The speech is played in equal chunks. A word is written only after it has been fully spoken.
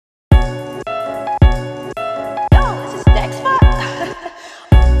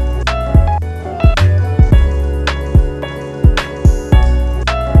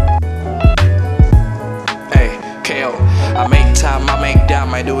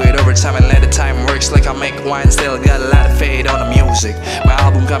do it over time and let the time works like I make wine. Still got a lot of fade on the music. My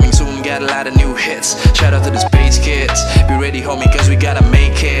album coming soon, got a lot of new hits. Shout out to the Space Kids. Be ready homie, cause we gotta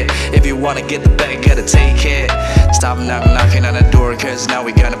make it. If you wanna get the bag, gotta take it. Stop knocking on the door, cause now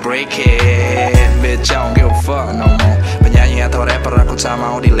we gonna break it. Bitch, I don't give a fuck no more. Penyanyi atau rapper aku tak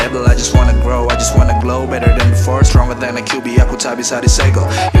mau di label. I just wanna grow, I just wanna glow. Better than before, stronger than a QB, aku tak bisa disegel.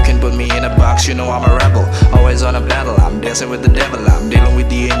 You can put me in a box, you know I'm a rebel. Always on a battle, I'm dancing with the devil. I'm dealing with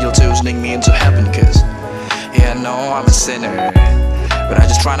the angel to sneak me into heaven. Cause yeah, I know I'm a sinner, but I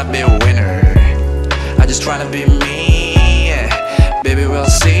just tryna be a winner. I just tryna be me, yeah. Baby, we'll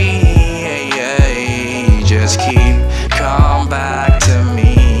see, yeah. Just keep come back to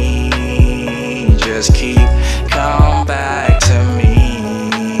me. Just keep come back to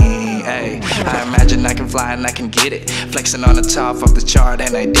me. Ay, I imagine I can fly and I can get it. Flexing on the top of the chart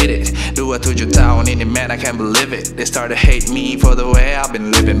and I did it. 27 tahun ini, man, I can't believe it. They started hate me for the way I've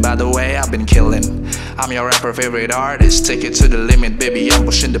been living. By the way I've been killing. I'm your rapper favorite artist. Take it to the limit, baby, I'm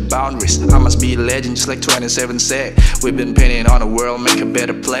pushing the boundaries. I must be a legend just like 27 said. We've been painting on the world, make a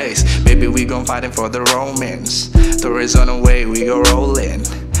better place. Baby, we gon' fighting for the romance. Tourists on the way, we go rolling.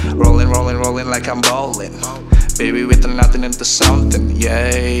 Rolling like I'm bowling. Baby, with nothing into something,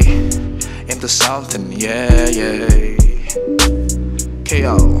 yay. Into something, yeah.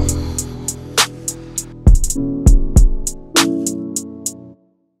 KO.